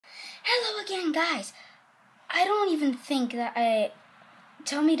Hello again, guys. I don't even think that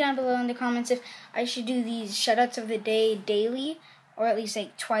tell me down below in the comments if I should do these shoutouts of the day daily, or at least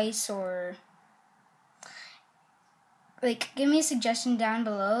like twice, or like give me a suggestion down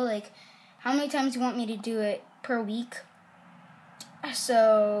below, like how many times you want me to do it per week.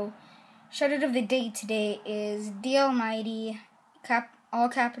 So shoutout of the day today is DALLMYD, all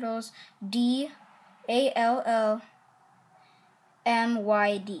capitals, DALLMYD,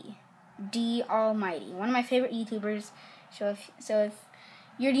 DALLMYD, one of my favorite YouTubers. So if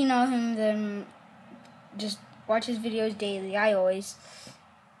you already know him, then just watch his videos daily. I always.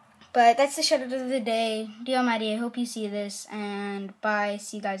 But that's the shoutout of the day. DALLMYD, I hope you see this, and bye.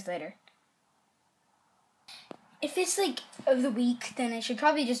 See you guys later. If it's like of the week, then it should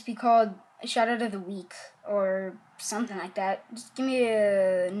probably just be called shoutout of the week or something like that. Just give me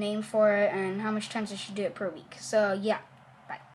a name for it and how much times I should do it per week. So yeah.